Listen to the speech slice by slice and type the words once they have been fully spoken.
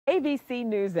ABC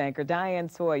News anchor Diane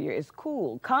Sawyer is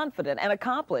cool, confident, and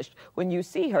accomplished when you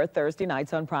see her Thursday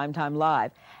nights on Primetime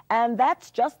Live. And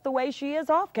that's just the way she is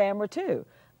off camera, too.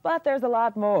 But there's a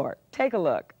lot more. Take a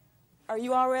look. Are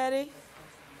you all ready,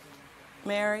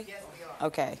 Mary? Yes, we are.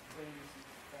 Okay.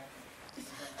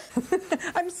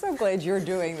 I'm so glad you're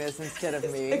doing this instead of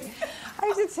me. I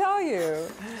have to tell you.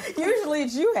 Usually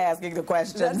it's you asking the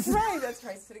questions. That's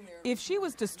right, sitting there. If she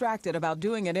was distracted about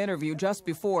doing an interview just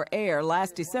before air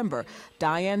last December,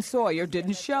 Diane Sawyer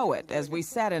didn't show it as we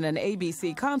sat in an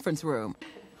ABC conference room.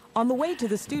 On the way to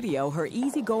the studio, her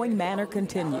easygoing manner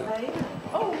continued.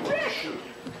 Oh, Rick!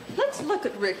 Let's look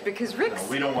at Rick, because Rick's...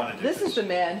 We don't want to do this. Is the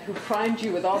man who primed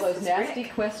you with all those nasty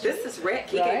questions. This is Rick.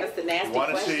 He gave us the nasty You want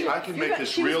to questions. see? I can make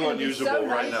this real unusable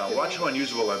right now. Watch how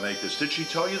unusable I make this. Did she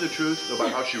tell you the truth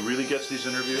about how she really gets these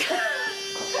interviews?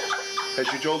 Has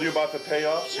she told you about the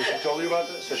payoffs? Has she told you about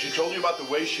this? Has she told you about the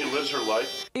way she lives her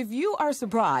life? If you are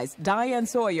surprised Diane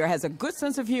Sawyer has a good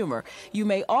sense of humor, you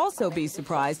may also be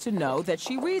surprised to know that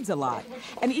she reads a lot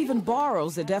and even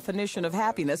borrows a definition of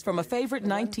happiness from a favorite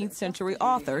 19th century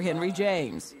author, Henry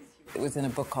James. It was in a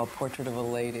book called Portrait of a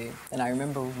Lady, and I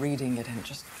remember reading it and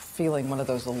just feeling one of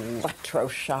those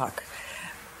electroshock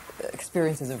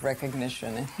experiences of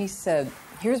recognition. And he said,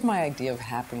 here's my idea of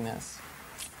happiness.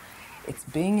 It's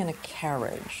being in a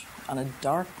carriage on a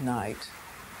dark night,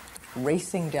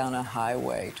 racing down a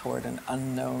highway toward an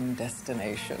unknown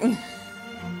destination.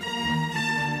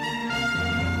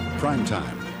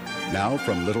 Primetime. Now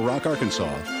from Little Rock,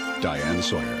 Arkansas, Diane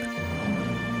Sawyer.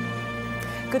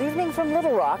 Good evening from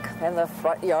Little Rock and the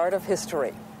front yard of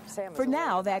history. For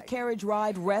now, that carriage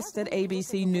ride rests at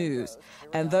ABC News.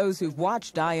 And those who've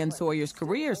watched Diane Sawyer's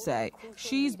career say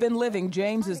she's been living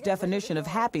James's definition of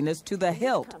happiness to the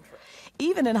hilt.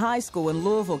 Even in high school in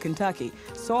Louisville, Kentucky,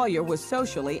 Sawyer was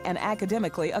socially and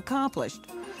academically accomplished.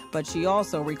 But she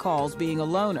also recalls being a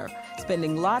loner,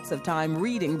 spending lots of time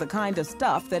reading the kind of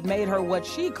stuff that made her what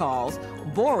she calls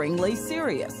boringly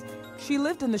serious. She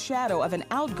lived in the shadow of an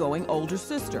outgoing older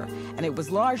sister, and it was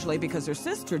largely because her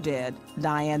sister did.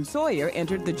 Diane Sawyer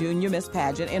entered the Junior Miss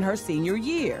pageant in her senior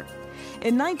year.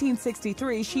 In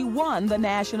 1963, she won the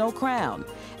national crown,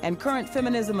 and current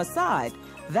feminism aside,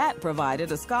 that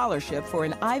provided a scholarship for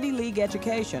an Ivy League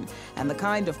education and the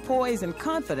kind of poise and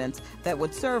confidence that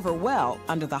would serve her well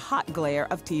under the hot glare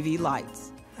of TV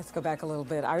lights. Let's go back a little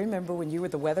bit. I remember when you were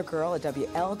the weather girl at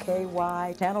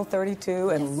WLKY, Channel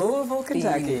 32 in Louisville,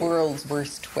 Kentucky. The world's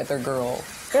worst weather girl.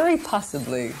 Very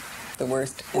possibly the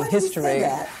worst in history. Why did you say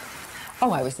that?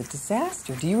 Oh, I was a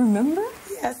disaster. Do you remember?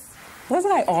 Yes.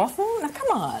 Wasn't I awful? Now,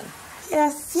 come on.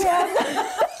 Yes. Yeah.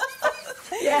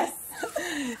 Yes. I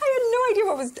had no idea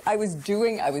what I was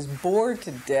doing. I was bored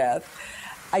to death.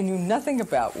 I knew nothing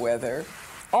about weather.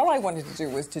 All I wanted to do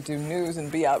was to do news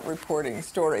and be out reporting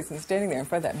stories and standing there in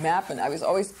front of that map. And I was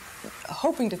always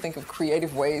hoping to think of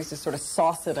creative ways to sort of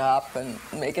sauce it up and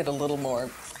make it a little more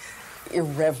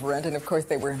irreverent. And of course,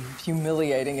 they were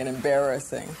humiliating and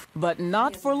embarrassing. But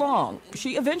not for long.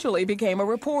 She eventually became a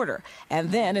reporter.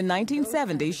 And then in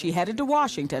 1970, she headed to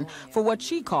Washington for what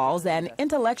she calls an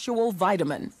intellectual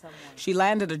vitamin. She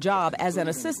landed a job as an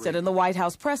assistant in the White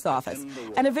House press office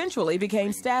and eventually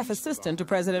became staff assistant to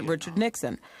President Richard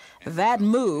Nixon. That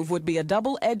move would be a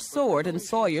double-edged sword in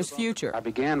Sawyer's future. I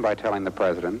began by telling the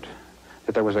president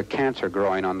that there was a cancer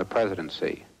growing on the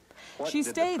presidency. She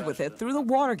stayed with it through the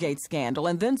Watergate scandal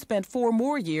and then spent 4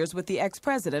 more years with the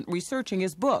ex-president researching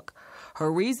his book.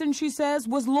 Her reason, she says,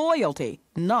 was loyalty,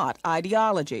 not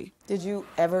ideology. Did you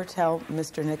ever tell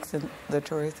Mr. Nixon the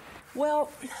truth? Well,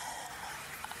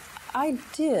 I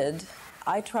did.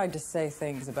 I tried to say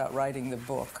things about writing the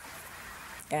book.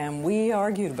 And we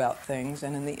argued about things,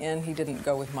 and in the end, he didn't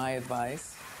go with my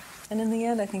advice. And in the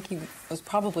end, I think he was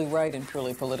probably right in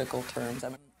purely political terms.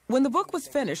 When the book was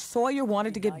finished, Sawyer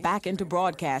wanted to get back into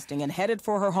broadcasting and headed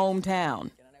for her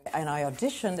hometown. And I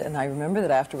auditioned, and I remember that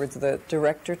afterwards the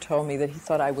director told me that he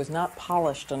thought I was not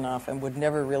polished enough and would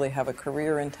never really have a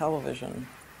career in television.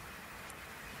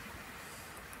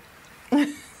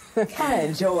 I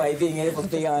enjoy being able to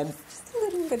be on. Just a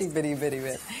little bitty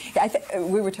bit. Yeah,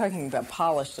 we were talking about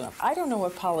polished enough. I don't know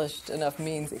what polished enough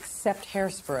means except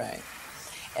hairspray.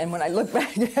 And when I look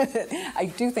back at it, I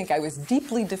do think I was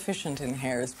deeply deficient in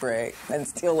hairspray, and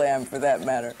still am for that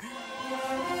matter.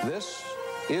 This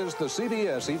is the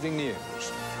CBS Evening News.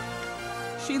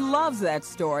 She loves that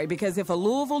story because if a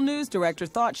Louisville news director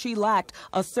thought she lacked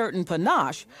a certain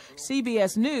panache,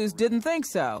 CBS News didn't think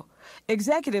so.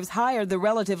 Executives hired the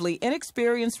relatively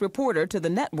inexperienced reporter to the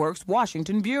network's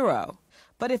Washington bureau.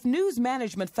 But if news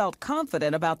management felt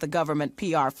confident about the government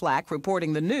PR flack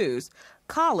reporting the news,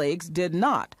 colleagues did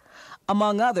not.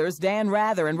 Among others, Dan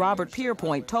Rather and Robert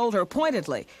Pierpoint told her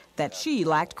pointedly that she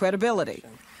lacked credibility.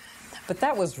 But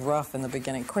that was rough in the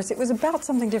beginning. Of course, it was about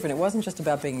something different. It wasn't just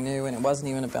about being new, and it wasn't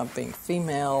even about being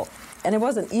female, and it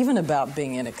wasn't even about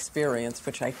being inexperienced,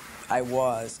 which I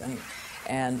was,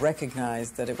 and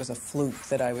recognized that it was a fluke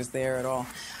that I was there at all.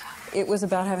 It was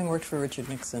about having worked for Richard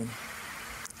Nixon.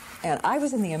 And I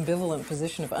was in the ambivalent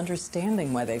position of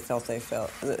understanding why they felt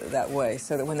that way,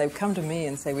 so that when they come to me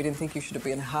and say, we didn't think you should have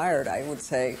been hired, I would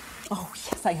say, oh,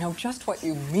 yes, I know just what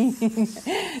you mean,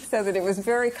 so that it was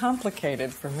very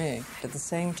complicated for me. At the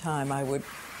same time, I would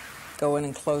go in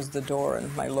and close the door,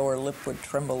 and my lower lip would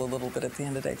tremble a little bit at the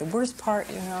end of the day. The worst part,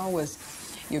 you know, was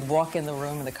you'd walk in the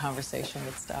room and the conversation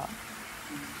would stop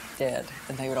dead,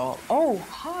 and they would all, oh,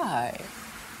 hi.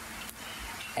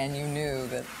 And you knew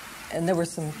that. And there were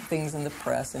some things in the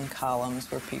press, in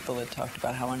columns, where people had talked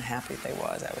about how unhappy they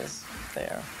was. I was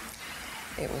there.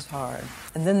 It was hard.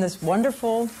 And then this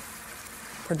wonderful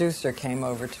producer came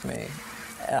over to me,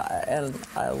 and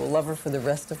I will love her for the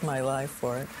rest of my life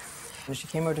for it. And she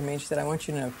came over to me and she said, I want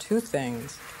you to know two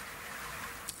things.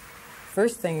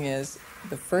 First thing is,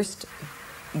 the first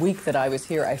week that I was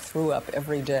here, I threw up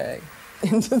every day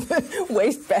into the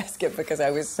wastebasket because I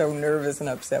was so nervous and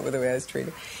upset with the way I was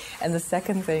treated. And the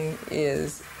second thing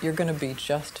is, you're going to be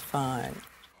just fine.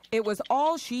 It was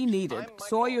all she needed.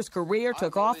 Sawyer's career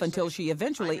took off until she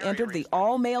eventually entered the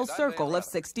all-male circle of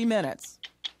 60 Minutes.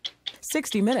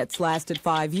 60 Minutes lasted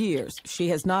 5 years. She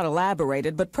has not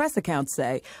elaborated, but press accounts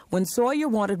say when Sawyer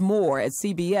wanted more at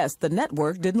CBS, the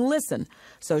network didn't listen.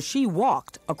 So she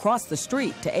walked across the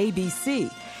street to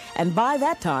ABC. And by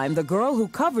that time, the girl who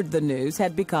covered the news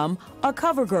had become a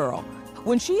cover girl.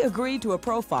 When she agreed to a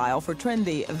profile for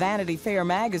trendy Vanity Fair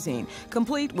magazine,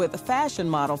 complete with fashion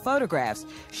model photographs,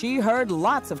 she heard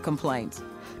lots of complaints.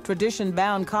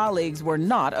 Tradition-bound colleagues were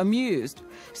not amused.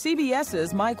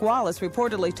 CBS's Mike Wallace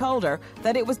reportedly told her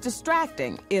that it was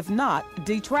distracting, if not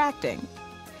detracting.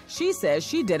 She says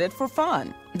she did it for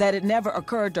fun, that it never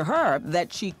occurred to her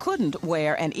that she couldn't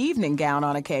wear an evening gown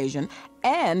on occasion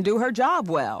and do her job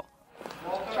well.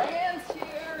 Diane's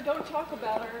here, don't talk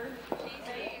about her.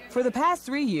 For the past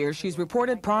 3 years, she's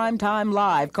reported Primetime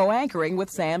Live, co-anchoring with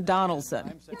Sam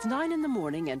Donaldson. It's 9 in the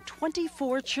morning and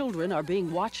 24 children are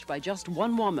being watched by just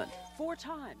one woman. 4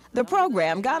 times. The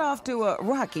program got off to a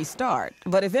rocky start,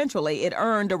 but eventually it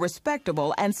earned a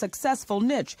respectable and successful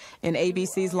niche in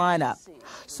ABC's lineup.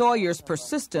 Sawyer's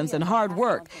persistence and hard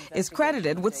work is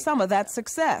credited with some of that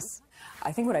success.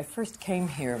 I think when I first came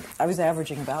here, I was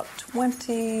averaging about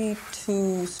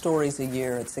 22 stories a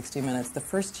year at 60 Minutes. The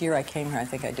first year I came here, I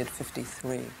think I did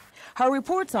 53. Her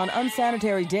reports on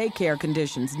unsanitary daycare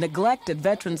conditions, neglected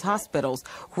veterans' hospitals,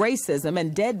 racism,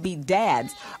 and deadbeat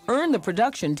dads earned the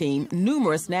production team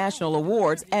numerous national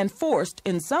awards and forced,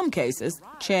 in some cases,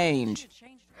 change.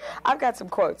 I've got some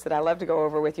quotes that I love to go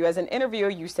over with you. As an interviewer,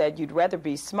 you said you'd rather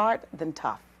be smart than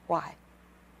tough. Why?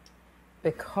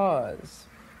 Because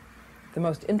the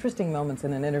most interesting moments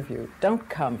in an interview don't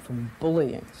come from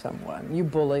bullying someone. You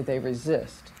bully, they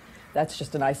resist. That's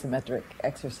just an isometric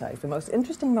exercise. The most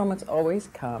interesting moments always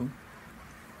come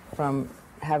from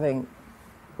having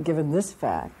given this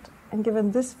fact, and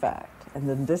given this fact, and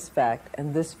then this fact,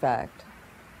 and this fact,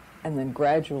 and then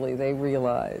gradually they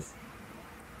realize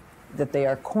that they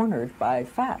are cornered by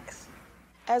facts.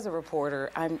 As a reporter,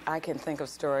 I can think of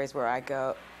stories where I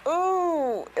go,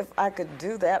 ooh, if I could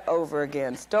do that over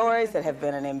again. Stories that have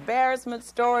been an embarrassment,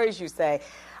 stories you say,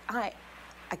 I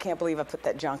can't believe I put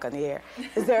that junk on the air.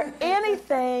 Is there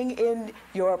anything in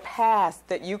your past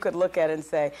that you could look at and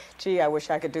say, gee, I wish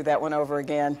I could do that one over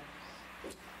again?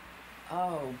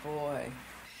 Oh, boy.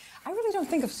 I really don't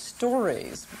think of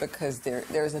stories because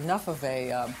there's enough of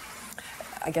a,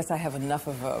 I guess I have enough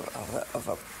of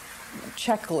a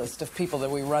checklist of people that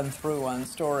we run through on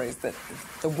stories that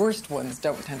the worst ones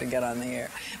don't tend to get on the air.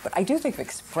 But I do think of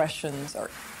expressions or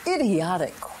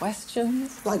idiotic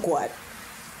questions. Like what?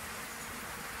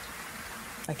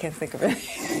 I can't think of it.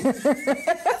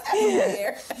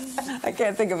 I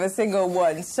can't think of a single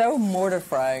one. So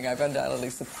mortifying, I've undoubtedly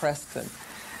suppressed them.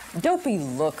 Dopey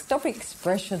looks, dopey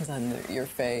expressions on your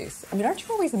face. I mean, aren't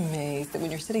you always amazed that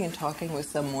when you're sitting and talking with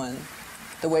someone,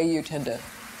 the way you tend to...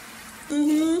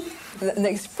 Mm-hmm. The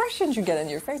expressions you get in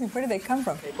your face, where do they come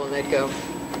from? People, and they'd go...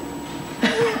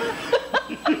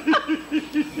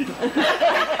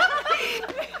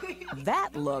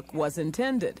 That look was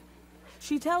intended.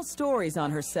 She tells stories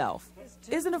on herself,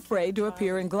 isn't afraid to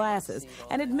appear in glasses,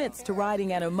 and admits to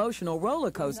riding an emotional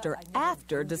roller coaster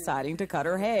after deciding to cut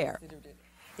her hair.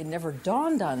 it never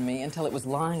dawned on me until it was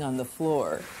lying on the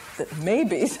floor that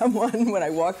maybe someone, when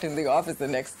I walked into the office the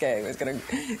next day, was going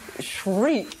to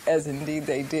shriek, as indeed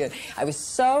they did. I was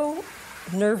so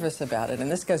nervous about it,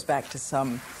 and this goes back to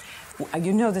some,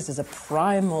 you know, this is a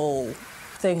primal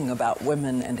thing about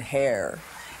women and hair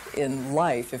in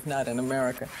life, if not in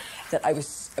America, that I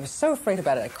was so afraid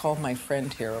about it. I called my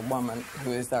friend here, a woman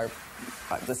who is the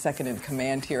second in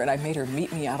command here, and I made her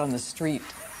meet me out on the street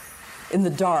in the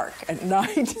dark at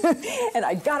night. And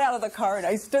I got out of the car and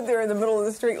I stood there in the middle of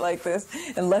the street like this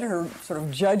and let her sort of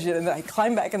judge it, and then I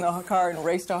climbed back in the car and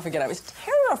raced off again. I was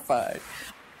terrified.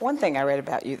 One thing I read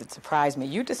about you that surprised me,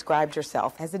 you described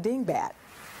yourself as a dingbat.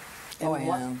 Oh, I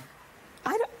am.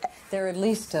 There are at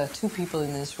least 2 people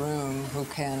in this room who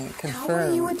can confirm. How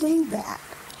are you a dingbat?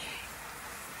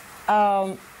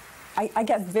 I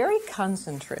get very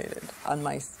concentrated on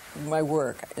my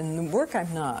work. In the work,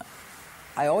 I'm not.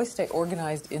 I always stay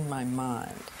organized in my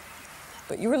mind.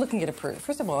 But you were looking at a person.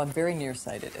 First of all, I'm very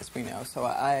nearsighted, as we know, so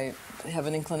I have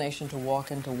an inclination to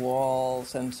walk into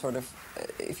walls and sort of,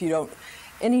 if you don't,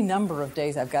 any number of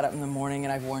days I've got up in the morning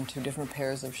and I've worn 2 different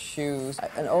pairs of shoes.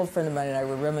 An old friend of mine and I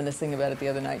were reminiscing about it the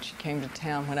other night. She came to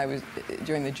town when I was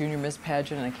during the Junior Miss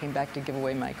pageant, and I came back to give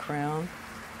away my crown.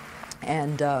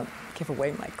 And give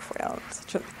away my crown,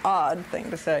 such an odd thing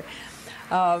to say.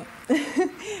 But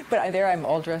there I'm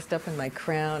all dressed up in my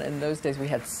crown, and in those days we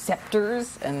had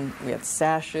scepters and we had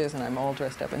sashes, and I'm all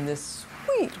dressed up. And this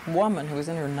sweet woman who was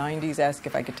in her 90s asked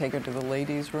if I could take her to the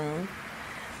ladies' room.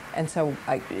 And so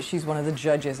she's one of the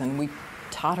judges, and we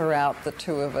totter out, the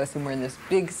 2 of us, and we're in this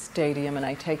big stadium, and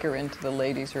I take her into the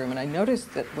ladies' room. And I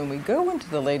noticed that when we go into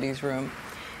the ladies' room,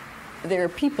 there are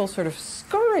people sort of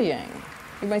scurrying.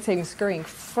 You might say scurrying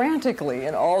frantically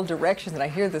in all directions, and I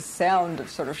hear the sound of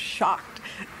sort of shocked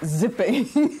zipping,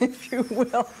 if you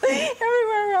will,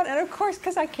 everywhere around. And of course,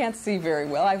 because I can't see very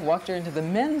well, I've walked her into the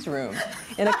men's room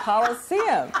in a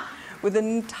coliseum with an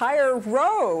entire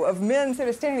row of men sort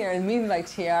of standing there, and me with my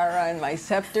tiara and my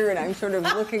scepter, and I'm sort of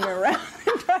looking around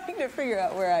and trying to figure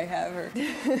out where I have her.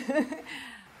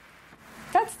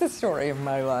 That's the story of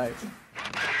my life.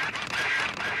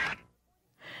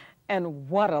 And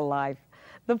what a life.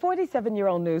 The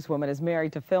 47-year-old newswoman is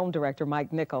married to film director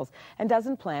Mike Nichols and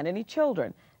doesn't plan any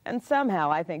children. And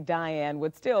somehow I think Diane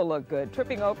would still look good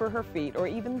tripping over her feet or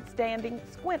even standing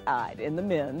squint-eyed in the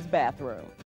men's bathroom.